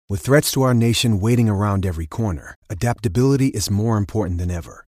With threats to our nation waiting around every corner, adaptability is more important than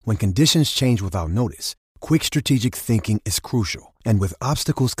ever. When conditions change without notice, quick strategic thinking is crucial. And with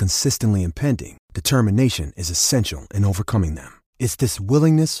obstacles consistently impending, determination is essential in overcoming them. It's this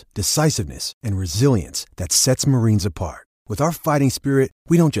willingness, decisiveness, and resilience that sets Marines apart. With our fighting spirit,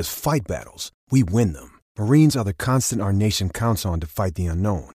 we don't just fight battles, we win them. Marines are the constant our nation counts on to fight the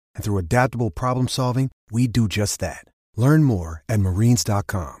unknown. And through adaptable problem solving, we do just that. Learn more at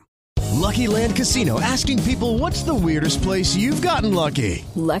marines.com. Lucky Land Casino, asking people, what's the weirdest place you've gotten lucky?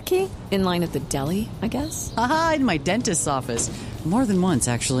 Lucky? In line at the deli, I guess? Aha, in my dentist's office. More than once,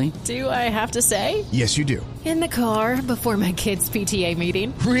 actually. Do I have to say? Yes, you do. In the car before my kids' PTA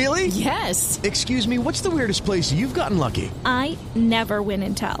meeting. Really? Yes. Excuse me, what's the weirdest place you've gotten lucky? I never win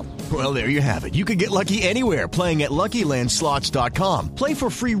and tell. Well, there you have it. You can get lucky anywhere, playing at LuckyLandSlots.com. Play for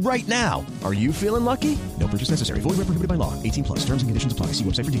free right now. Are you feeling lucky? No purchase necessary. Void where prohibited by law. 18 plus. Terms and conditions apply. See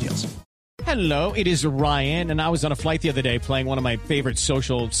website for details. Hello, it is Ryan, and I was on a flight the other day playing one of my favorite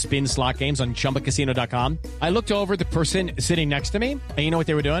social spin slot games on ChumbaCasino.com. I looked over at the person sitting next to me, and you know what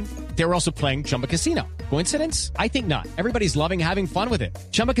they were doing? They were also playing Chumba Casino. Coincidence? I think not. Everybody's loving having fun with it.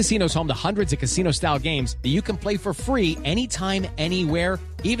 Chumba Casino is home to hundreds of casino-style games that you can play for free anytime, anywhere,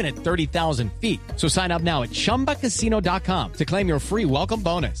 even at 30,000 feet. So sign up now at ChumbaCasino.com to claim your free welcome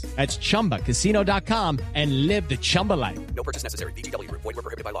bonus. That's ChumbaCasino.com and live the Chumba life. No purchase necessary. VGW. Void where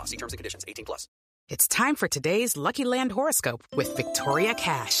prohibited by law. See terms and conditions. 18 plus. It's time for today's Lucky Land horoscope with Victoria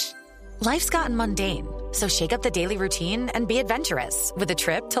Cash. Life's gotten mundane, so shake up the daily routine and be adventurous with a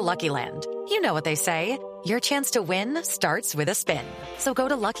trip to Lucky Land. You know what they say. Your chance to win starts with a spin. So go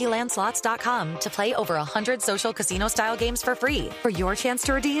to LuckyLandSlots.com to play over 100 social casino-style games for free for your chance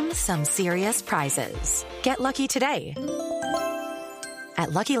to redeem some serious prizes. Get lucky today at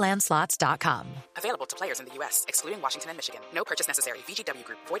LuckyLandSlots.com. Available to players in the U.S., excluding Washington and Michigan. No purchase necessary. VGW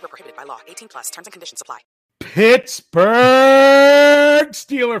Group. Void where prohibited by law. 18 plus. Terms and conditions apply. Pittsburgh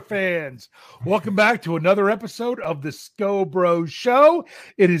Steeler fans, welcome back to another episode of the Scobro Show.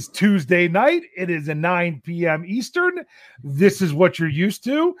 It is Tuesday night. It is a 9 p.m. Eastern. This is what you're used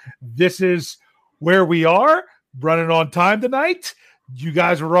to. This is where we are, running on time tonight. You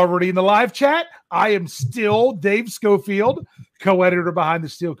guys are already in the live chat. I am still Dave Schofield, co-editor behind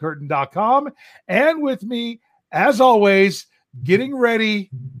thesteelcurtain.com. And with me, as always, getting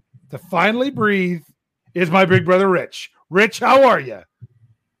ready to finally breathe, is my big brother, Rich. Rich, how are you?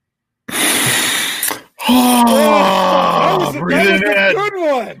 That was a good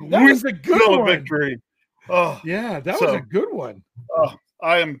one. That was a good one. Victory. Oh, yeah, that was a good one.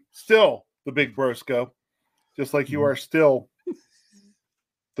 I am still the big brosco, just like you are still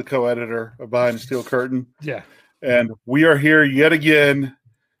the co-editor of Behind the Steel Curtain. Yeah. And we are here yet again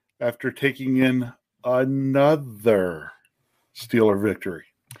after taking in another Steeler victory.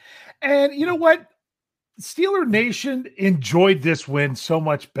 And you know what? Steeler Nation enjoyed this win so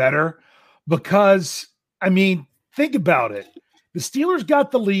much better because, I mean, think about it. The Steelers got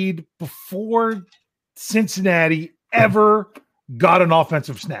the lead before Cincinnati ever got an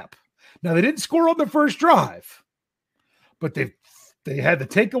offensive snap. Now, they didn't score on the first drive, but they had the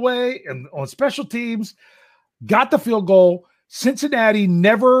takeaway and on special teams, got the field goal. Cincinnati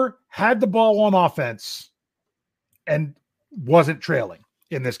never had the ball on offense and wasn't trailing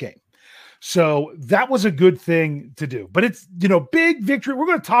in this game. So that was a good thing to do. But it's, big victory. We're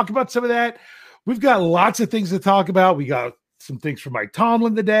going to talk about some of that. We've got lots of things to talk about. We got some things from Mike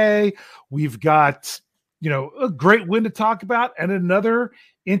Tomlin today. We've got, a great win to talk about and another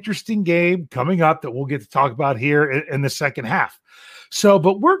interesting game coming up that we'll get to talk about here in the second half. So,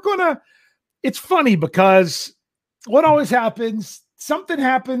 but it's funny because what always happens, something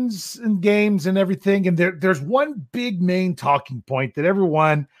happens in games and everything. And there's one big main talking point that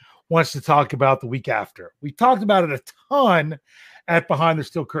everyone wants to talk about the week after. We talked about it a ton at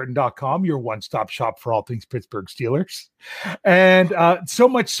BehindTheSteelCurtain.com, your one-stop shop for all things Pittsburgh Steelers. And so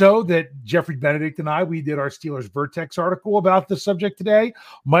much so that Jeffrey Benedict and we did our Steelers Vertex article about the subject today.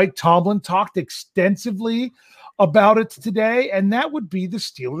 Mike Tomlin talked extensively about it today, and that would be the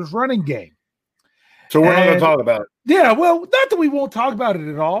Steelers running game. So we're not going to talk about it. Yeah, well, not that we won't talk about it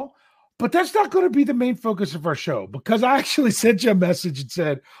at all, but that's not going to be the main focus of our show, because I actually sent you a message and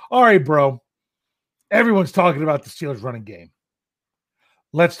said, all right, bro, everyone's talking about the Steelers running game.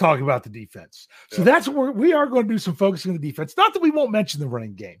 Let's talk about the defense. Yeah. So that's where we are going to do some focusing on the defense. Not that we won't mention the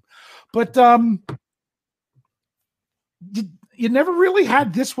running game, but you never really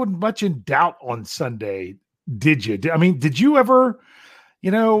had this one much in doubt on Sunday, did you? I mean, did you ever,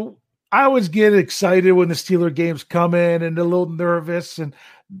 I always get excited when the Steeler games come in and a little nervous and,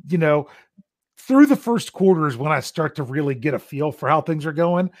 through the first quarter is when I start to really get a feel for how things are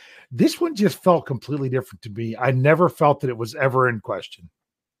going. This one just felt completely different to me. I never felt that it was ever in question.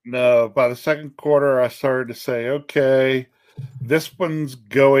 No, by the second quarter, I started to say, okay, this one's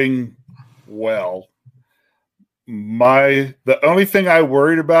going well. The only thing I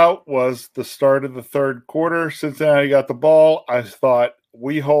worried about was the start of the third quarter. Cincinnati got the ball. I thought,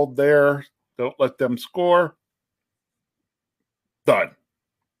 we hold there. Don't let them score. Done.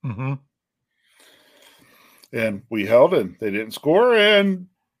 Mm-hmm. And we held, and they didn't score, and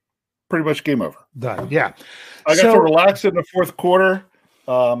pretty much game over. Done. Yeah. I got to relax in the fourth quarter.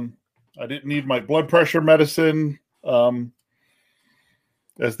 I didn't need my blood pressure medicine. As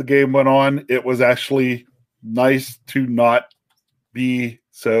the game went on, it was actually nice to not be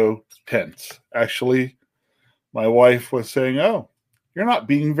so tense. Actually, my wife was saying, "Oh, you're not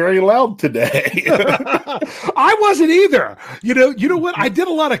being very loud today." I wasn't either. You know what? I did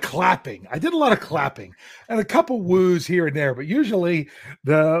a lot of clapping. And a couple woos here and there, but usually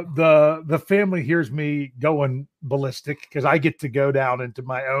the family hears me going ballistic because I get to go down into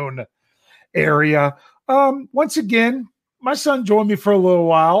my own area. Once again, my son joined me for a little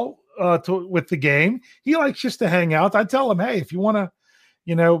while with the game. He likes just to hang out. I tell him, hey, if you want to,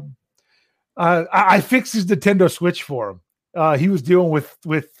 I fixed his Nintendo Switch for him. He was dealing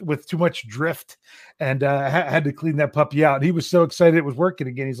with too much drift and had to clean that puppy out. And he was so excited it was working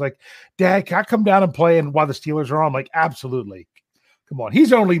again. He's like, Dad, can I come down and play while the Steelers are on? I'm like, absolutely. Come on.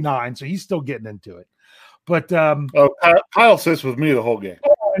 He's only 9, so he's still getting into it. But Kyle sits with me the whole game.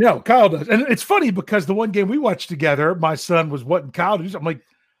 I know, Kyle does. And it's funny because the one game we watched together, my son was wanting Kyle to do. I'm like,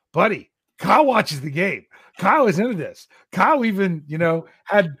 buddy, Kyle watches the game. Kyle is into this. Kyle even,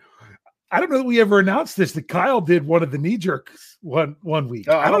 had – I don't know that we ever announced this, that Kyle did one of the knee jerks one week.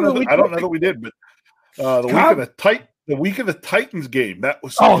 I don't know that we did, but the week of the Titans game, that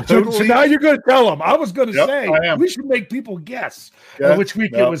was so now you're going to tell them. I was going to say we should make people guess which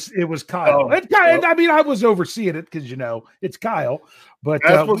week it was Kyle. I mean, I was overseeing it because it's Kyle, but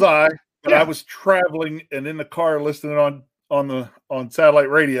as was I. But I was traveling and in the car listening on satellite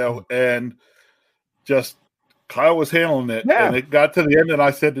radio, and just Kyle was handling it, and it got to the end, and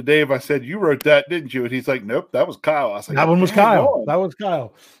I said to Dave, you wrote that, didn't you? And he's like, nope, that was Kyle. I was like, that one was Kyle. That was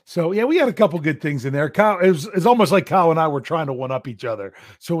Kyle. So, yeah, we had a couple good things in there. Kyle, it's almost like Kyle and I were trying to one-up each other,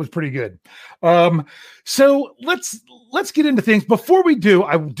 so it was pretty good. So let's get into things. Before we do,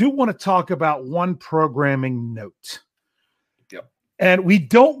 I do want to talk about one programming note. Yep. And we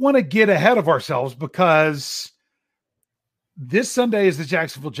don't want to get ahead of ourselves because this Sunday is the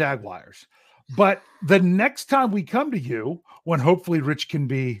Jacksonville Jaguars. But the next time we come to you, when hopefully Rich can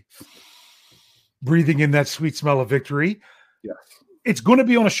be breathing in that sweet smell of victory, yes, it's going to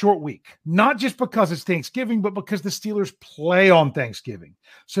be on a short week, not just because it's Thanksgiving, but because the Steelers play on Thanksgiving.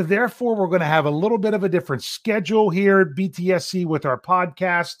 So therefore, we're going to have a little bit of a different schedule here at BTSC with our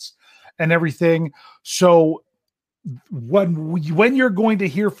podcasts and everything. So when you're going to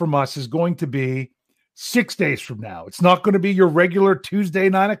hear from us is going to be 6 days from now. It's not going to be your regular Tuesday,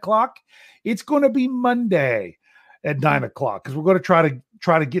 9:00. It's going to be Monday at 9:00 because we're going to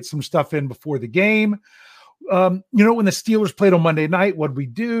try to get some stuff in before the game. When the Steelers played on Monday night, what we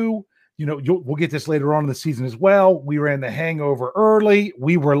do? We'll get this later on in the season as well. We ran the hangover early.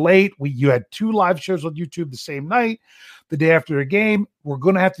 We were late. You had 2 live shows on YouTube the same night, the day after the game. We're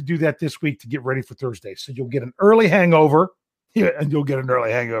going to have to do that this week to get ready for Thursday. So you'll get an early hangover. Yeah, and you'll get an early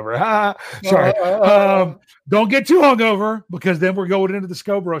hangover. Sorry. Don't get too hungover because then we're going into the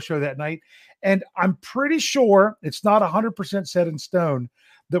Scobro show that night. And I'm pretty sure it's not 100% set in stone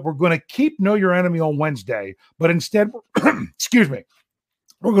that we're going to keep Know Your Enemy on Wednesday, but instead, excuse me,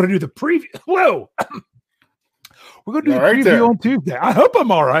 we're going to do the preview. Whoa. We're going to do the preview on Tuesday. I hope I'm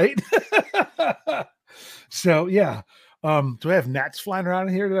all right. So, yeah. Do I have gnats flying around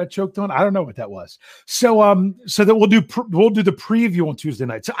in here that I choked on? I don't know what that was. So that we'll do the preview on Tuesday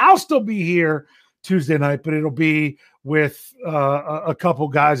night. So I'll still be here Tuesday night, but it'll be with a couple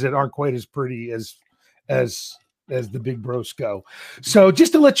guys that aren't quite as pretty as the big bros go. So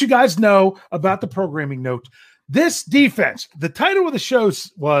just to let you guys know about the programming note, this defense, the title of the show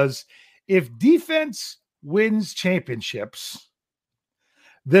was "If Defense Wins Championships,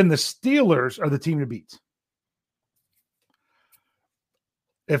 Then the Steelers Are the Team to Beat."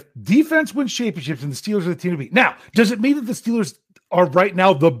 If defense wins championships and the Steelers are the team to beat. Now, does it mean that the Steelers are right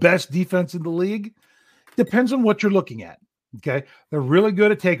now the best defense in the league? Depends on what you're looking at. Okay. They're really good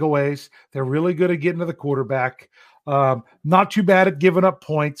at takeaways. They're really good at getting to the quarterback. Not too bad at giving up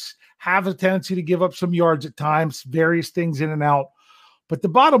points. Have a tendency to give up some yards at times, various things in and out. But the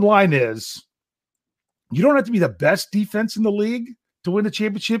bottom line is you don't have to be the best defense in the league to win the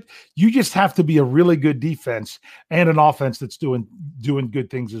championship. You just have to be a really good defense and an offense that's doing good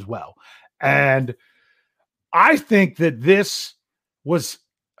things as well. And I think that this was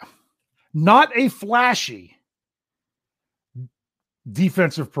not a flashy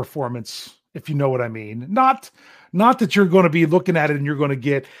defensive performance, if you know what I mean. Not that you're going to be looking at it and you're going to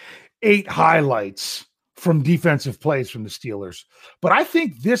get 8 highlights from defensive plays from the Steelers. But I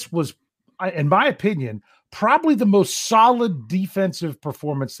think this was, in my opinion, probably the most solid defensive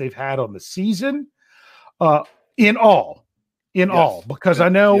performance they've had on the season in all, because I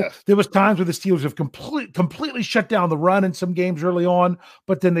know there was times where the Steelers have completely shut down the run in some games early on,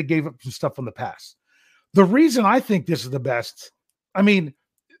 but then they gave up some stuff on the pass. The reason I think this is the best, I mean,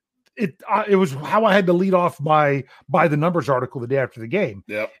 it was how I had to lead off my by the numbers article the day after the game.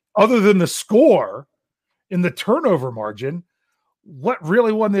 Yep. Other than the score in the turnover margin, what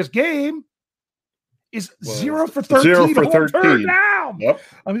really won this game is 0 for 13. 0 for 13. Down. Yep.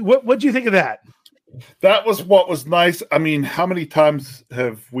 I mean, what do you think of that? That was what was nice. I mean, how many times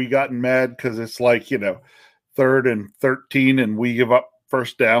have we gotten mad because it's like, 3rd and 13 and we give up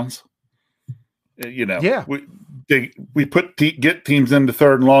first downs? Yeah. We get teams into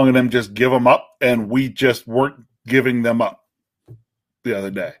 3rd and long and then just give them up, and we just weren't giving them up the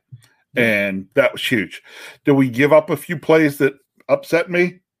other day. And that was huge. Did we give up a few plays that upset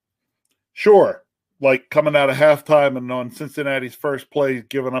me? Sure. Like coming out of halftime and on Cincinnati's first play,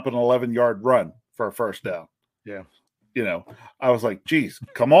 giving up an 11-yard run for a first down. Yeah. I was like, geez,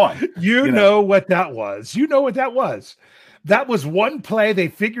 come on. You know what that was. You know what that was. That was one play they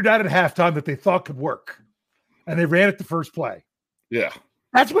figured out at halftime that they thought could work. And they ran it the first play. Yeah.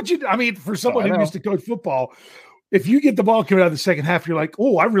 That's what for someone who used to coach football, if you get the ball coming out of the second half, you're like,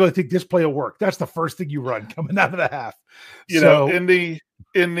 oh, I really think this play will work. That's the first thing you run coming out of the half. In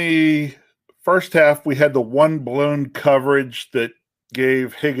the first half, we had the one blown coverage that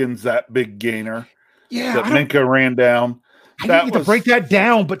gave Higgins that big gainer. Yeah. That Minka ran down. I didn't get to break that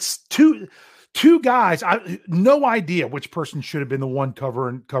down, but two guys, no idea which person should have been the one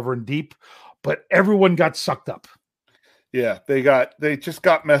covering deep, but everyone got sucked up. Yeah, they just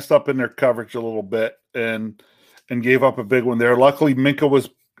got messed up in their coverage a little bit and gave up a big one there. Luckily, Minka was,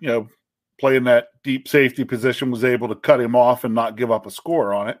 playing that deep safety position, was able to cut him off and not give up a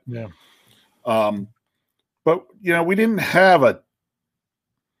score on it. Yeah. But we didn't have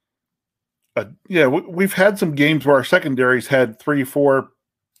we've had some games where our secondaries had 3, 4,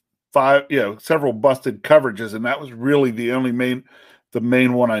 5, several busted coverages, and that was really the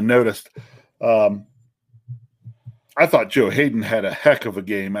main one I noticed. I thought Joe Hayden had a heck of a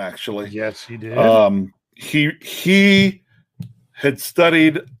game, actually. Yes, he did. He had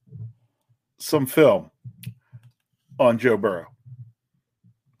studied some film on Joe Burrow.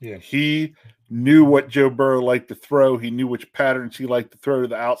 Yeah. He knew what Joe Burrow liked to throw. He knew which patterns he liked to throw to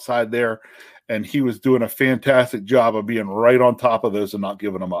the outside there, and he was doing a fantastic job of being right on top of those and not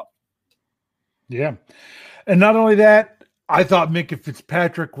giving them up. Yeah. And not only that, I thought Minkah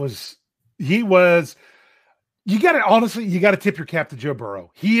Fitzpatrick you got to tip your cap to Joe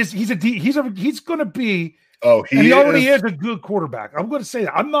Burrow. He's going to be, he already is a good quarterback. I'm going to say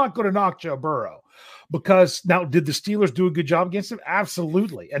that. I'm not going to knock Joe Burrow because now, did the Steelers do a good job against him?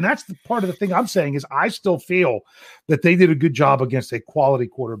 Absolutely. And that's the part of the thing I'm saying is I still feel that they did a good job against a quality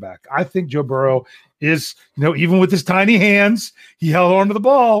quarterback. I think Joe Burrow is, even with his tiny hands, he held on to the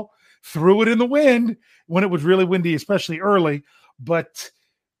ball, threw it in the wind when it was really windy, especially early. But,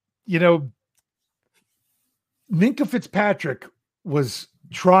 Minkah Fitzpatrick was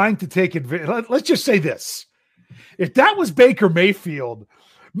trying to take advantage. Let's just say this. If that was Baker Mayfield,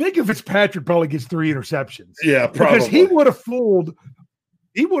 Minkah Fitzpatrick probably gets 3 interceptions. Yeah, probably. Because he would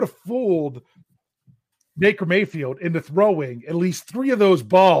have fooled Baker Mayfield into throwing at least 3 of those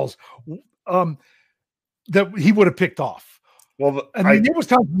balls that he would have picked off. Well, there was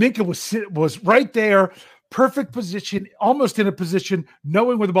times Minkah was right there, perfect position, almost in a position,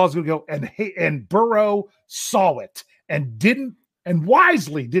 knowing where the ball's going to go, and Burrow saw it and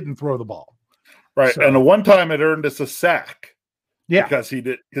wisely didn't throw the ball. Right, and the one time it earned us a sack. Yeah, because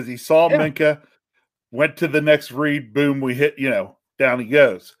he saw Minkah, went to the next read, boom, we hit, down he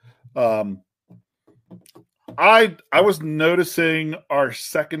goes. I was noticing our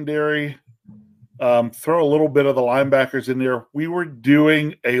secondary throw a little bit of the linebackers in there. We were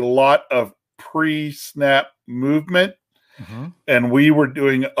doing a lot of pre-snap movement, and we were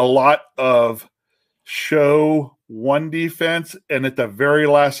doing a lot of show one defense, and at the very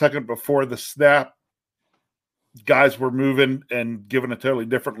last second before the snap, guys were moving and giving a totally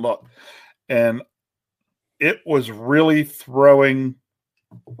different look. And it was really throwing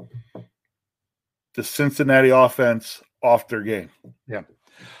the Cincinnati offense off their game. Yeah.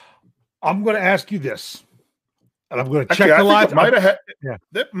 I'm going to ask you this, and I'm going to check the live.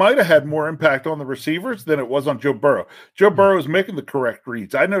 That might have had more impact on the receivers than it was on Joe Burrow. Joe Burrow was making the correct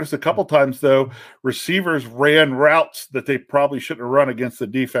reads. I noticed a couple times, though, receivers ran routes that they probably shouldn't have run against the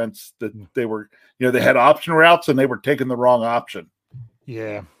defense that they were, they had option routes and they were taking the wrong option.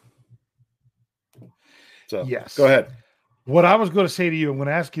 Yeah. So, yes. Go ahead. What I was going to say to you, I'm going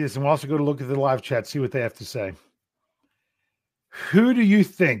to ask you this, and we'll also go to look at the live chat, see what they have to say. Who do you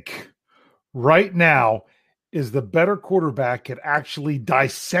think right now is the better quarterback at actually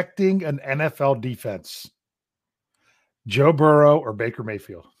dissecting an NFL defense? Joe Burrow or Baker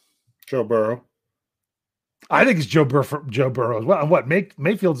Mayfield? Joe Burrow. I think it's Joe Burrow as well. And what?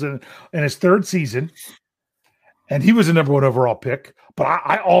 Mayfield's in his third season, and he was a number one overall pick. But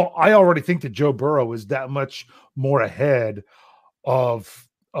I already think that Joe Burrow is that much more ahead of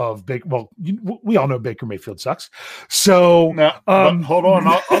Baker. Well, we all know Baker Mayfield sucks. So hold on,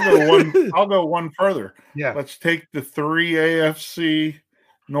 I'll go one further. Yeah, let's take the 3 AFC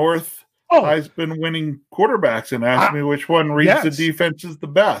North Heisman winning quarterbacks and ask me which one reads the defenses the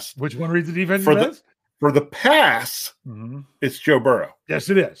best. Which one reads the defense the best? For the pass, it's Joe Burrow. Yes,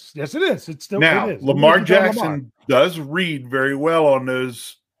 it is. Yes, it is. It's still now it is. Lamar Jackson does read very well on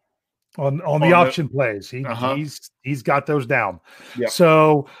those on the option plays. He's got those down. Yep.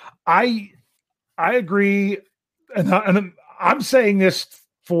 So I agree, and I'm saying this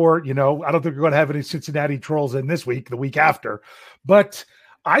for I don't think we're going to have any Cincinnati trolls in this week, the week after, but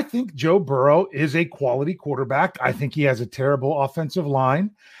I think Joe Burrow is a quality quarterback. I think he has a terrible offensive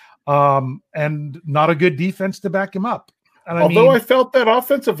line. And not a good defense to back him up. And I felt that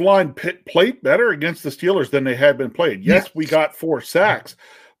offensive line played better against the Steelers than they had been played. Yes, we got 4 sacks,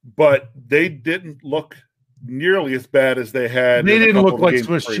 but they didn't look nearly as bad as they had. They didn't look like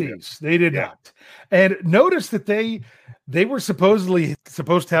Swiss cheese. They did not. And notice that they were supposed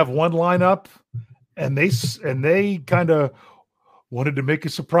to have one lineup, and they kind of wanted to make a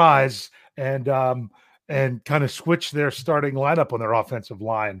surprise and kind of switch their starting lineup on their offensive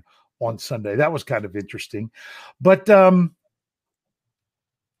line on Sunday. That was kind of interesting. But I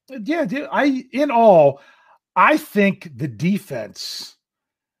think the defense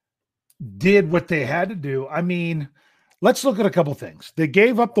did what they had to do. I mean, let's look at a couple things. They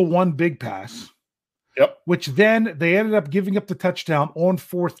gave up the one big pass, which then they ended up giving up the touchdown on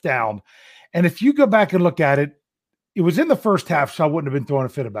 4th down. And if you go back and look at it, it was in the first half, so I wouldn't have been throwing a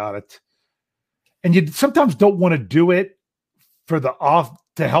fit about it. And you sometimes don't want to do it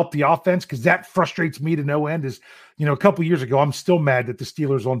to help the offense, because that frustrates me to no end. Is a couple years ago, I'm still mad that the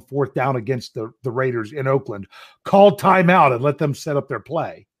Steelers on 4th down against the Raiders in Oakland called timeout and let them set up their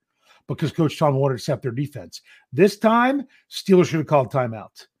play because Coach Tom wanted to set up their defense. This time, Steelers should have called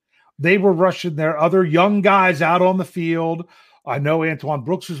timeout. They were rushing their other young guys out on the field. I know Antoine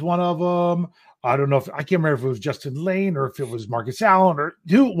Brooks was one of them. I can't remember if it was Justin Lane or if it was Marcus Allen or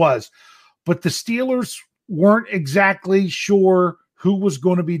who it was. But the Steelers weren't exactly sure who was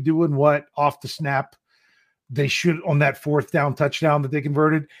going to be doing what off the snap. They should, on that 4th down touchdown that they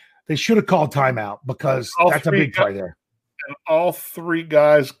converted, they should have called timeout because that's a big play there. And all 3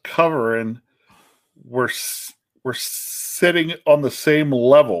 guys covering were sitting on the same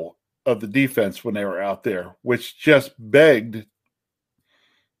level of the defense when they were out there, which just begged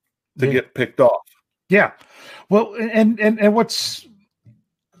to get picked off. Yeah. Well, and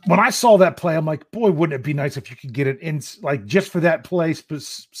when I saw that play, I'm like, boy, wouldn't it be nice if you could get it in, like just for that play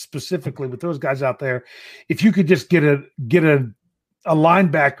specifically with those guys out there. If you could just get a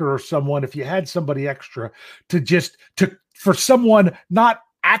linebacker or someone, if you had somebody extra for someone not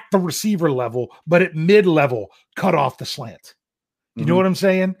at the receiver level, but at mid-level, cut off the slant. You know what I'm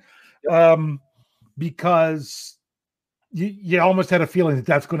saying? Yep. Because you almost had a feeling that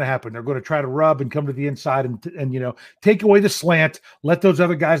that's going to happen. They're going to try to rub and come to the inside and take away the slant, let those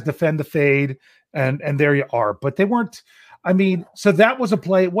other guys defend the fade, and there you are. But they weren't. I mean, so that was a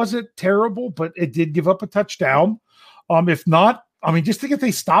play. It wasn't terrible, but it did give up a touchdown. If not, I mean, just think if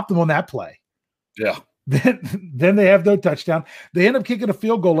they stopped them on that play. Yeah. Then they have no touchdown. They end up kicking a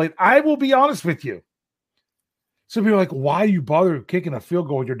field goal late. I will be honest with you. Some people are like, why do you bother kicking a field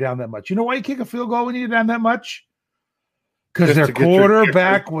goal when you're down that much? You know why you kick a field goal when you're down that much? Because their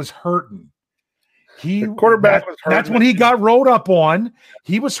quarterback was hurting. Was hurting. That's when he got rolled up on.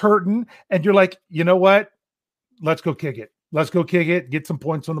 He was hurting, and you're like, you know what? Let's go kick it. Let's go kick it. Get some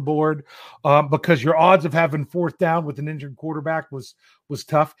points on the board, because your odds of having 4th down with an injured quarterback was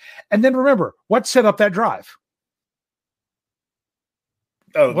tough. And then remember what set up that drive.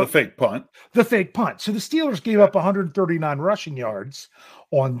 Oh, the fake punt. The fake punt. So the Steelers gave up 139 rushing yards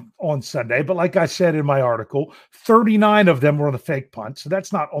on Sunday. But like I said in my article, 39 of them were on the fake punt. So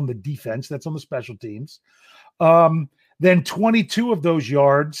that's not on the defense. That's on the special teams. Then 22 of those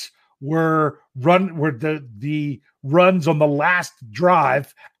yards were the runs on the last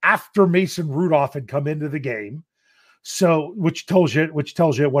drive after Mason Rudolph had come into the game. So, which tells you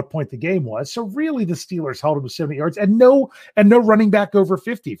at what point the game was. So really the Steelers held him to 70 yards and no running back over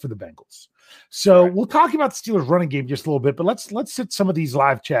 50 for the Bengals. So we'll talk about the Steelers running game just a little bit, but let's hit some of these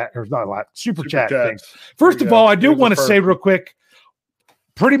live chat or not live super chat things. First of all, I do want to say real quick,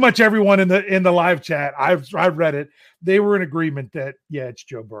 pretty much everyone in the live chat, I've read it. They were in agreement that it's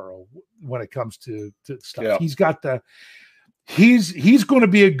Joe Burrow when it comes to stuff. Yeah. He's got he's going to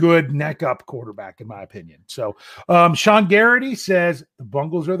be a good neck up quarterback in my opinion. So Sean Garrity says the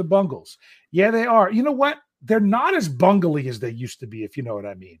Bungles are the Bungles. Yeah, they are. You know what? They're not as bungly as they used to be, if you know what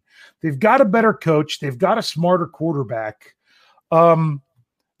I mean. They've got a better coach. They've got a smarter quarterback.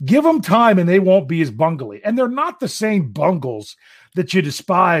 Give them time and they won't be as bungly. And they're not the same Bungles that you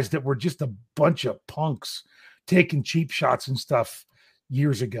despise that were just a bunch of punks taking cheap shots and stuff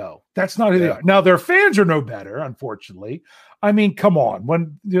years ago. That's not who they are. Now, their fans are no better, unfortunately. I mean, come on.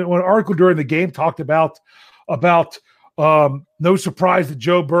 When an article during the game talked about no surprise that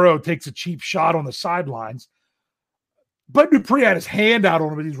Joe Burrow takes a cheap shot on the sidelines, Bud Dupree had his hand out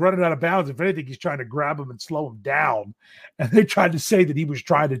on him and he's running out of bounds. If anything, he's trying to grab him and slow him down. And they tried to say that he was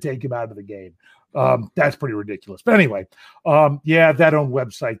trying to take him out of the game. That's pretty ridiculous. But anyway, that own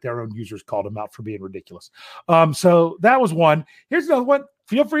website, their own users called him out for being ridiculous. So that was one. Here's another one.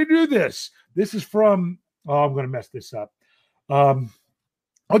 Feel free to do this. This is from, I'm going to mess this up. I'll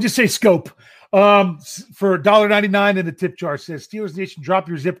just say Scope. For $1.99 in the tip jar says, Steelers Nation, drop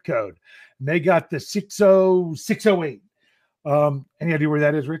your zip code. And they got the 60608. Any idea where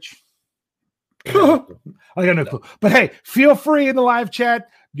that is, Rich? I got no clue. But hey, feel free in the live chat.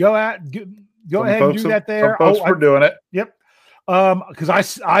 Go ahead and do that there. Folks for doing it. Yep.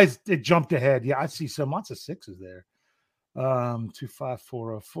 Because it jumped ahead. Yeah, I see lots of sixes there.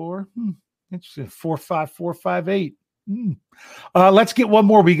 25404. Interesting. 45458. Let's get one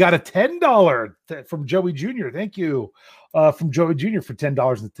more. We got a $10 from Joey Jr. Thank you. From Joey Jr. for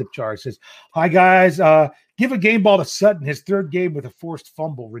 $10 in the tip jar. It says, hi guys, give a game ball to Sutton, his third game with a forced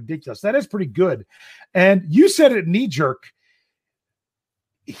fumble. Ridiculous. That is pretty good. And you said it knee jerk.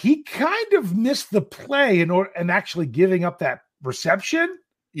 He kind of missed the play and actually giving up that reception.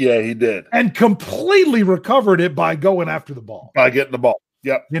 Yeah, he did. And completely recovered it by going after the ball. By getting the ball.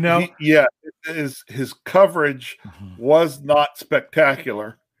 Yep. You know? His coverage was not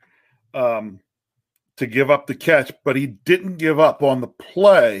spectacular to give up the catch, but he didn't give up on the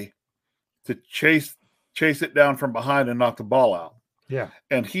play to chase it down from behind and knock the ball out. Yeah.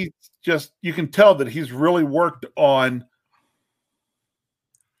 And you can tell that he's really worked on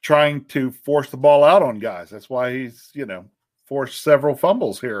trying to force the ball out on guys. That's why he's, forced several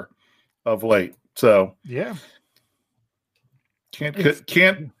fumbles here of late. So yeah. Can't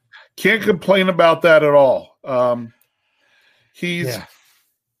complain about that at all. He's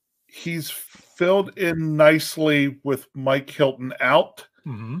filled in nicely with Mike Hilton out.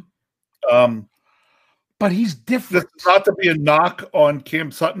 Mm-hmm. But he's different. That's not to be a knock on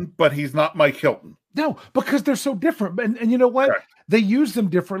Cam Sutton, but he's not Mike Hilton. No, because they're so different. And you know what? Correct. They use them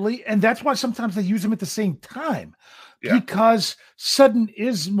differently, and that's why sometimes they use them at the same time. Yeah. Because Sutton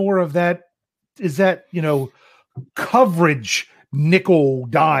is more of that, coverage nickel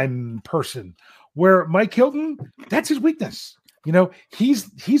dime person, where Mike Hilton, that's his weakness.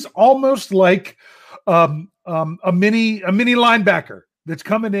 He's almost like a mini linebacker that's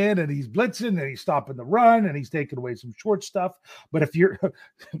coming in and he's blitzing and he's stopping the run and he's taking away some short stuff. But if you're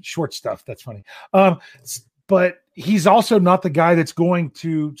short stuff, that's funny. But he's also not the guy that's going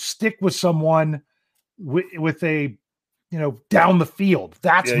to stick with someone with a, down the field.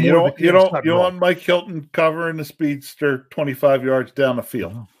 That's you don't want Mike Hilton covering the speedster 25 yards down the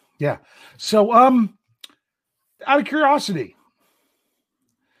field. Yeah. So, out of curiosity,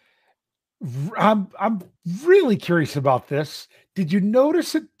 I'm really curious about this. Did you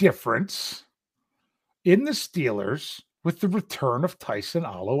notice a difference in the Steelers with the return of Tyson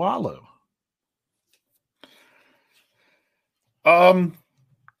Alualu?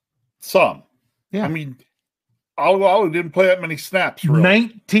 Some. Yeah. I mean, Alualu didn't play that many snaps. Really.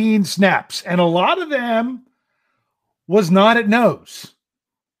 19 snaps, and a lot of them was not at nose.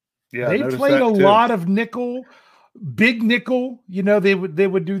 Yeah, they played a lot of nickel, big nickel. They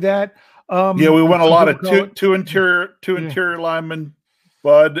would do that. We went a lot of two interior linemen,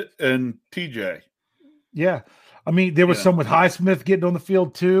 Bud and TJ. Yeah. I mean, there was some with Highsmith getting on the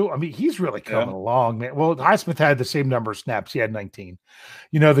field too. I mean, he's really coming along, man. Well, Highsmith had the same number of snaps. He had 19.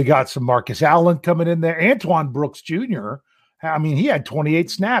 They got some Marcus Allen coming in there. Antoine Brooks Jr., I mean, he had 28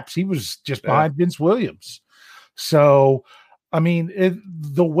 snaps. He was just behind Vince Williams. So, I mean,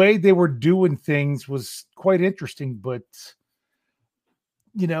 the way they were doing things was quite interesting, but,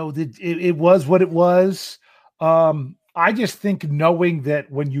 it was what it was. I just think knowing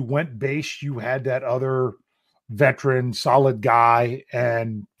that when you went base, you had that other veteran, solid guy,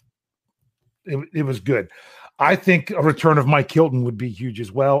 and it was good. I think a return of Mike Hilton would be huge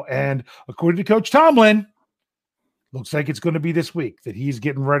as well. And according to Coach Tomlin, looks like it's going to be this week that he's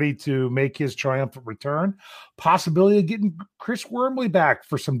getting ready to make his triumphant return. Possibility of getting Chris Wormley back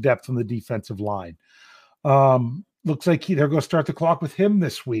for some depth on the defensive line. Looks like they're going to start the clock with him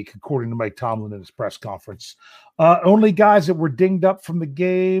this week, according to Mike Tomlin in his press conference. Only guys that were dinged up from the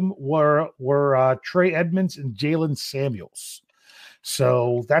game were Trey Edmonds and Jalen Samuels.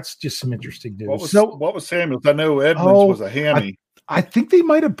 So that's just some interesting news. What was Samuels? I know Edmonds was a hammy. I think they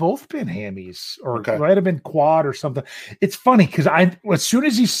might have both been hammies, or might have been quad or something. It's funny because as soon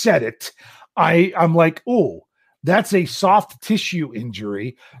as he said it, I'm like, oh, that's a soft tissue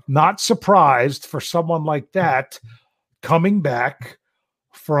injury. Not surprised for someone like that coming back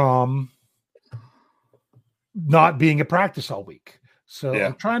from not being at practice all week. So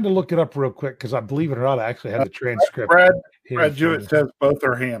I'm trying to look it up real quick because I believe it or not, I actually have the transcript. Brad Jewett says both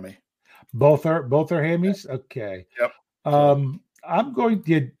are hammy. Both are hammies? Okay. Yep. I'm going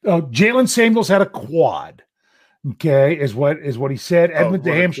to Jalen Samuels had a quad. Okay, is what he said. Edmund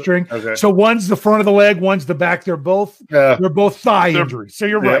the hamstring. Okay. So one's the front of the leg, one's the back. They're both thigh injuries. So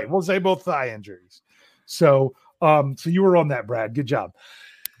you're right. We'll say both thigh injuries. So so you were on that, Brad. Good job.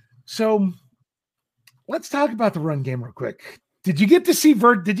 So let's talk about the run game real quick. Did you get to see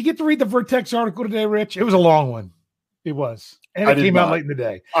Did you get to read the Vertex article today, Rich? It was a long one. It was. And it came out late in the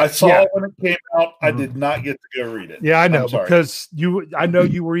day. I saw it when it came out. I did not get to go read it. Yeah, I know, because I know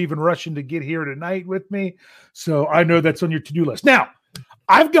you were even rushing to get here tonight with me. So I know that's on your to-do list. Now,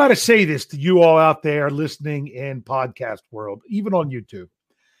 I've got to say this to you all out there listening in podcast world, even on YouTube.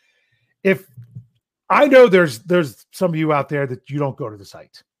 If I know there's some of you out there that you don't go to the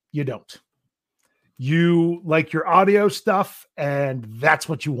site. You don't. You like your audio stuff, and that's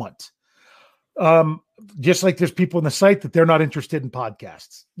what you want. Just like there's people on the site that they're not interested in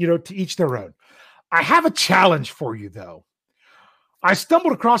podcasts, to each their own. I have a challenge for you, though. I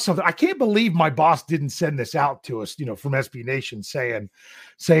stumbled across something. I can't believe my boss didn't send this out to us, from SB Nation saying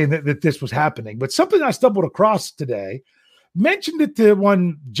that this was happening. But something I stumbled across today, mentioned it to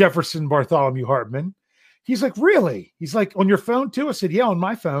one Jefferson Bartholomew Hartman. He's like, really? He's like, on your phone too? I said, yeah, on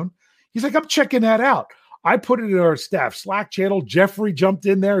my phone. He's like, I'm checking that out. I put it in our staff Slack channel. Jeffrey jumped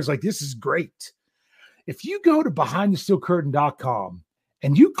in there. He's like, this is great. If you go to BehindTheSteelCurtain.com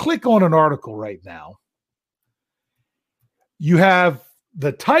and you click on an article right now, you have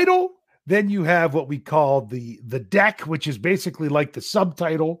the title, then you have what we call the deck, which is basically like the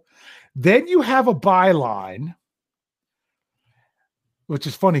subtitle. Then you have a byline, which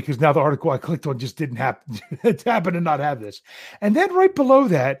is funny because now the article I clicked on just didn't happen. It happened to not have this. And then right below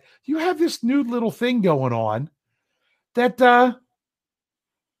that, you have this new little thing going on that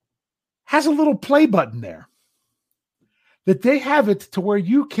has a little play button there. That they have it to where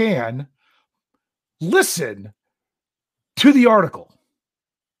you can listen to the article.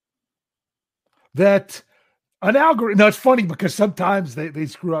 That an algorithm. Now it's funny because sometimes they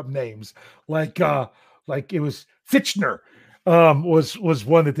screw up names. Like it was Fitchner. Was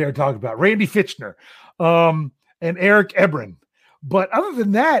one that they're talking about. Randy Fitchner and Eric Ebron. But other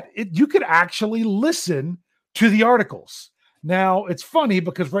than that, you could actually listen to the articles. Now, it's funny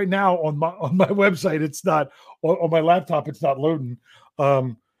because right now on my website, it's not on my laptop, it's not loading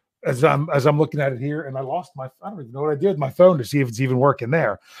as I'm looking at it here. And I don't even know what I did with my phone to see if it's even working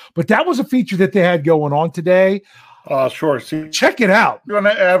there. But that was a feature that they had going on today. Sure. See, check it out. You want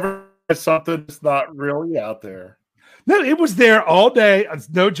to advertise something that's not really out there. No, it was there all day. It's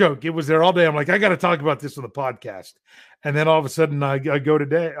no joke. It was there all day. I'm like, I got to talk about this on the podcast. And then all of a sudden I go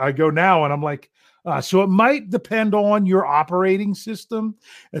now and I'm like, so it might depend on your operating system.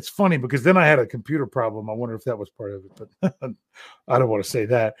 It's funny because then I had a computer problem. I wonder if that was part of it, but I don't want to say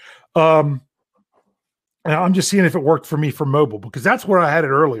that. And I'm just seeing if it worked for me for mobile because that's where I had it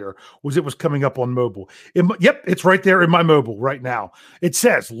earlier it was coming up on mobile. Yep. It's right there in my mobile right now. It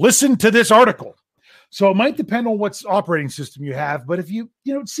says, listen to this article. So it might depend on what operating system you have, but if you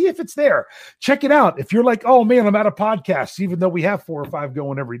see if it's there, check it out. If you're like, oh man, I'm out of podcasts, even though we have 4 or 5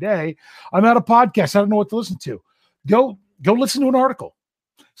 going every day, I'm out of podcasts. I don't know what to listen to. Go listen to an article.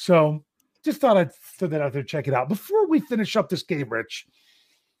 So just thought I'd throw that out there, check it out. Before we finish up this game, Rich,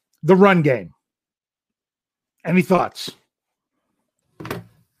 the run game. Any thoughts?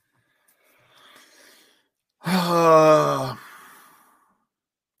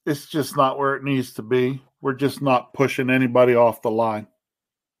 It's just not where it needs to be. We're just not pushing anybody off the line.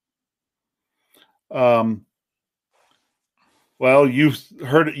 Well, you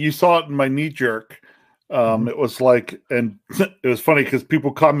heard it. You saw it in my knee jerk. It was like, and it was funny because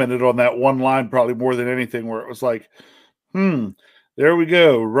people commented on that one line probably more than anything, where it was like, there we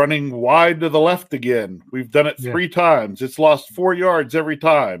go, running wide to the left again. We've done it 3 times. It's lost 4 yards every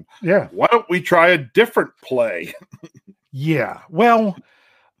time. Yeah. Why don't we try a different play? Yeah. Well,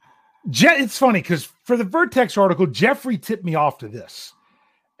 it's funny because for the Vertex article, Jeffrey tipped me off to this.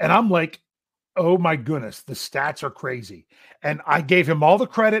 And I'm like, oh my goodness, the stats are crazy. And I gave him all the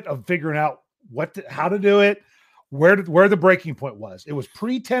credit of figuring out how to do it, where the breaking point was. It was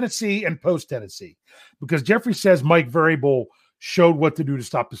pre-Tennessee and post-Tennessee, because Jeffrey says Mike Variable showed what to do to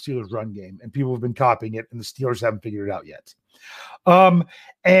stop the Steelers' run game, and people have been copying it, and the Steelers haven't figured it out yet.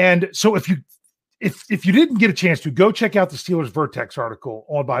 And so if you didn't get a chance to, go check out the Steelers Vertex article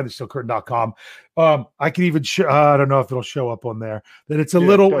on BehindTheSteelCurtain.com. I can even I don't know if it'll show up on there. That it's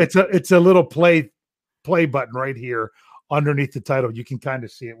a little play button right here underneath the title. You can kind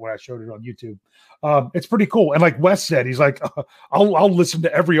of see it when I showed it on YouTube. It's pretty cool. And like Wes said, he's like, I'll listen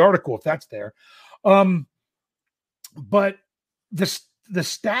to every article if that's there. But the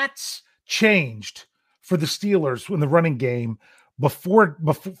stats changed for the Steelers in the running game before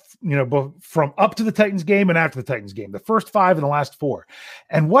from up to the Titans game and after the Titans game, the first 5 and the last 4.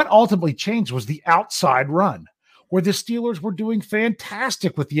 And what ultimately changed was the outside run, where the Steelers were doing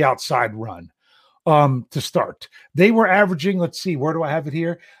fantastic with the outside run. To start, they were averaging, let's see, where do I have it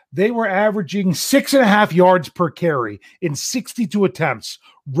here? They were averaging 6.5 yards per carry in 62 attempts,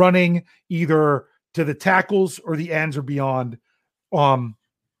 running either to the tackles or the ends or beyond.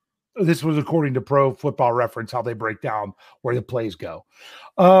 This was according to Pro Football Reference, how they break down where the plays go.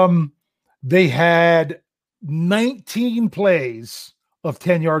 They had 19 plays of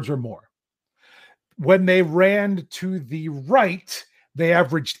 10 yards or more. When they ran to the right, they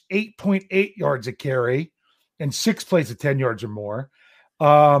averaged 8.8 yards a carry and 6 plays of 10 yards or more.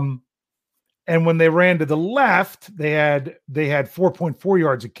 And when they ran to the left, they had 4.4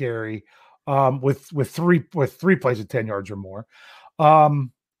 yards a carry with three plays of 10 yards or more.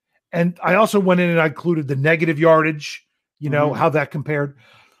 And I also went in and I included the negative yardage, how that compared.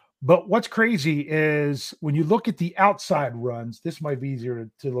 But what's crazy is when you look at the outside runs, this might be easier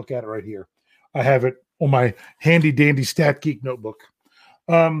to look at it right here. I have it on my handy dandy Stat Geek notebook.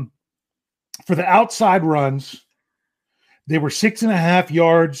 For the outside runs, they were 6.5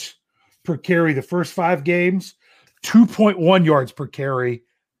 yards per carry the first 5 games, 2.1 yards per carry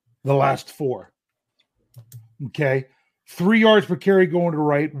the last 4. Okay. 3 yards per carry going to the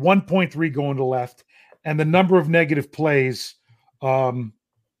right, 1.3 going to the left, and the number of negative plays,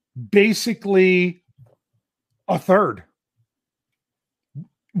 basically a third.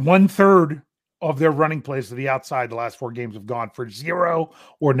 1/3 of their running plays to the outside the last 4 games have gone for 0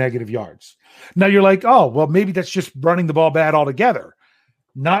 or negative yards. Now you're like, oh, well, maybe that's just running the ball bad altogether.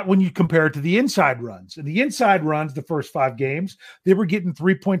 Not when you compare it to the inside runs. And the inside runs, the first 5 games, they were getting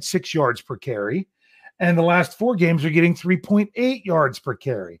 3.6 yards per carry. And the last 4 games are getting 3.8 yards per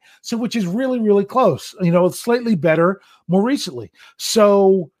carry. So, which is really, really close. It's slightly better more recently.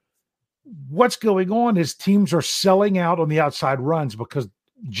 So what's going on is teams are selling out on the outside runs, because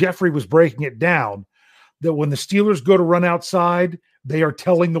Jeffrey was breaking it down that when the Steelers go to run outside, they are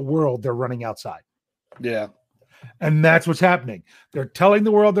telling the world they're running outside. Yeah. And that's what's happening. They're telling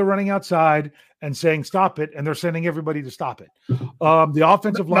the world they're running outside and saying, stop it. And they're sending everybody to stop it. The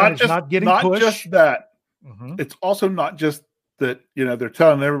offensive line is not getting pushed. Not just that. Mm-hmm. It's also not just that, they're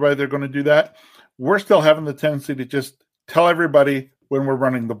telling everybody they're going to do that. We're still having the tendency to just tell everybody when we're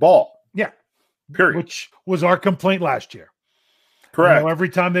running the ball. Yeah. Period. Which was our complaint last year. Correct. Every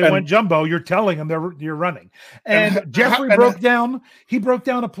time they went jumbo, you're telling them you're running. And Jeffrey broke down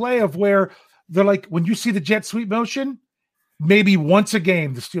a play of where they're like, when you see the jet sweep motion, maybe once a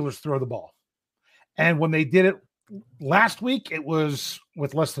game, the Steelers throw the ball. And when they did it last week, it was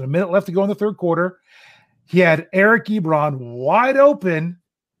with less than a minute left to go in the third quarter. He had Eric Ebron wide open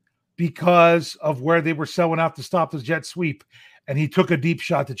because of where they were selling out to stop the jet sweep. And he took a deep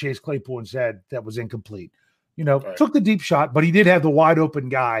shot to Chase Claypool and said that was incomplete. Took the deep shot, but he did have the wide open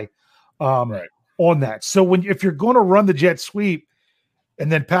guy on that. So if you're going to run the jet sweep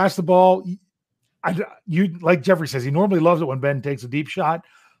and then pass the ball, you like Jeffrey says, he normally loves it when Ben takes a deep shot,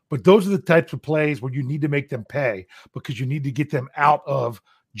 but those are the types of plays where you need to make them pay, because you need to get them out of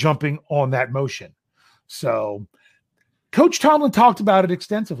jumping on that motion. So Coach Tomlin talked about it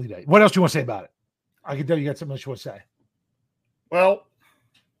extensively today. What else do you want to say about it? I can tell you got something else you want to say. Well,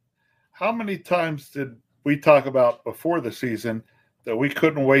 how many times did we talk about before the season that we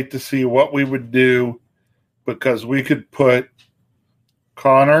couldn't wait to see what we would do because we could put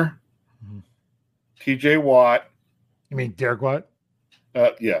Connor, TJ Watt. You mean Derek Watt?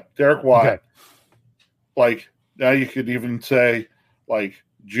 Yeah, Derek Watt. Okay. Like, now you could even say, like,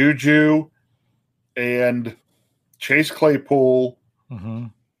 Juju and Chase Claypool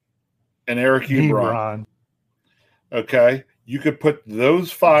and Eric Ebron. Okay. You could put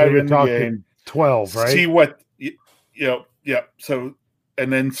those 5 in the game. 12, right? See what, yeah. So,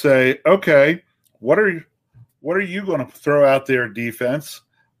 and then say, okay, what are you going to throw out there defense?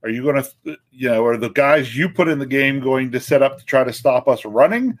 Are you going to, are the guys you put in the game going to set up to try to stop us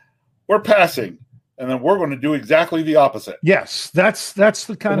running or passing? And then we're going to do exactly the opposite. Yes, that's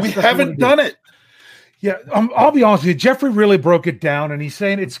the kind of we stuff haven't done it. Yeah, I'll be honest with you. Jeffrey really broke it down, and he's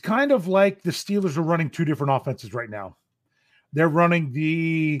saying it's kind of like the Steelers are running 2 different offenses right now. They're running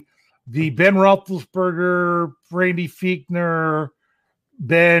the Ben Roethlisberger, Randy Fichtner,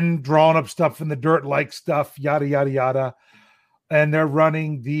 Ben drawing up stuff in the dirt like stuff, yada, yada, yada. And they're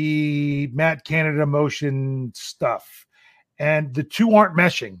running the Matt Canada motion stuff. And the two aren't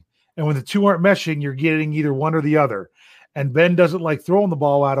meshing. And when the two aren't meshing, you're getting either one or the other. And Ben doesn't like throwing the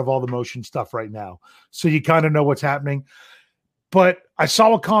ball out of all the motion stuff right now. So you kind of know what's happening. But I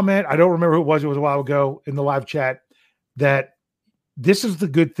saw a comment, I don't remember who it was a while ago in the live chat, that this is the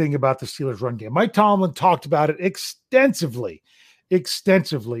good thing about the Steelers run game. Mike Tomlin talked about it extensively to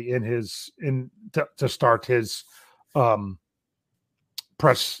start his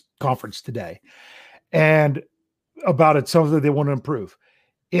press conference today. And about it, something they want to improve.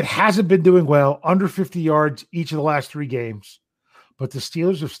 It hasn't been doing well, under 50 yards each of the last 3 games, but the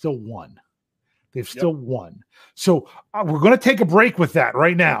Steelers have still won. They've still won. So we're going to take a break with that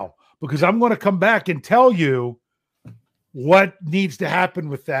right now because I'm going to come back and tell you what needs to happen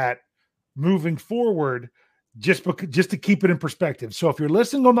with that moving forward, just to keep it in perspective. So if you're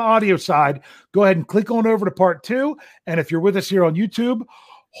listening on the audio side, go ahead and click on over to part 2. And if you're with us here on YouTube,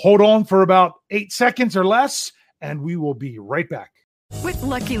 hold on for about 8 seconds or less, and we will be right back. With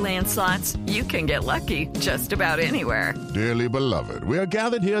Lucky Land Slots, you can get lucky just about anywhere. Dearly beloved, we are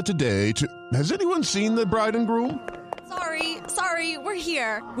gathered here today to... Has anyone seen the bride and groom? Sorry, we're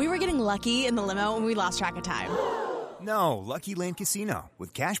here. We were getting lucky in the limo and we lost track of time. No, Lucky Land Casino,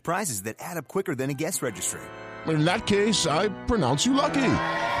 with cash prizes that add up quicker than a guest registry. In that case, I pronounce you lucky.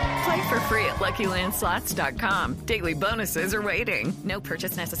 Play for free at LuckyLandSlots.com. Daily bonuses are waiting. No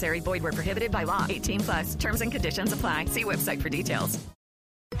purchase necessary. Void where prohibited by law. 18+. Terms and conditions apply. See website for details.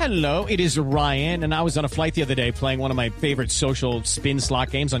 Hello, it is Ryan, and I was on a flight the other day playing one of my favorite social spin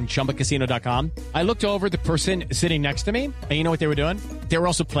slot games on ChumbaCasino.com. I looked over at the person sitting next to me, and you know what they were doing? They were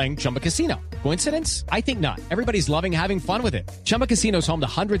also playing Chumba Casino. Coincidence? I think not. Everybody's loving having fun with it. Chumba Casino is home to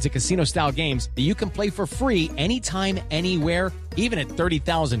hundreds of casino-style games that you can play for free anytime, anywhere, even at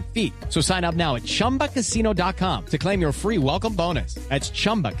 30,000 feet. So sign up now at ChumbaCasino.com to claim your free welcome bonus. That's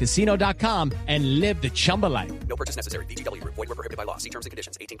ChumbaCasino.com and live the Chumba life. No purchase necessary. VGW. Void where prohibited by law. See terms and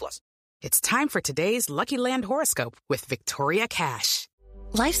conditions. 18+. It's time for today's Lucky Land horoscope with Victoria Cash.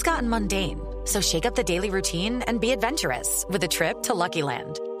 Life's gotten mundane, so shake up the daily routine and be adventurous with a trip to Lucky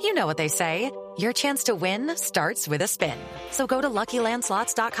Land. You know what they say. Your chance to win starts with a spin. So go to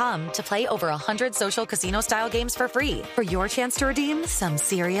LuckyLandSlots.com to play over 100 social casino-style games for free for your chance to redeem some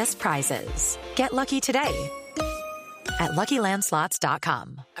serious prizes. Get lucky today at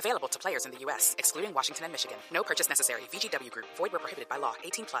LuckyLandSlots.com. Available to players in the U.S., excluding Washington and Michigan. No purchase necessary. VGW Group. Void where prohibited by law.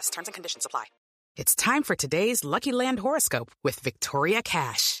 18+. Terms and conditions apply. It's time for today's Lucky Land horoscope with Victoria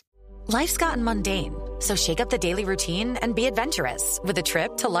Cash. Life's gotten mundane, so shake up the daily routine and be adventurous with a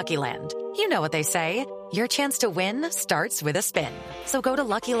trip to Lucky Land. You know what they say. Your chance to win starts with a spin. So go to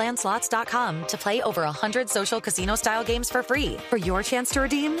LuckyLandSlots.com to play over 100 social casino-style games for free for your chance to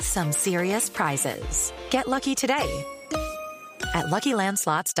redeem some serious prizes. Get lucky today at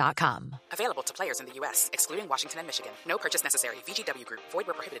LuckyLandSlots.com. Available to players in the U.S., excluding Washington and Michigan. No purchase necessary. VGW Group. Void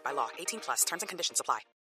where prohibited by law. 18+. Terms and conditions apply.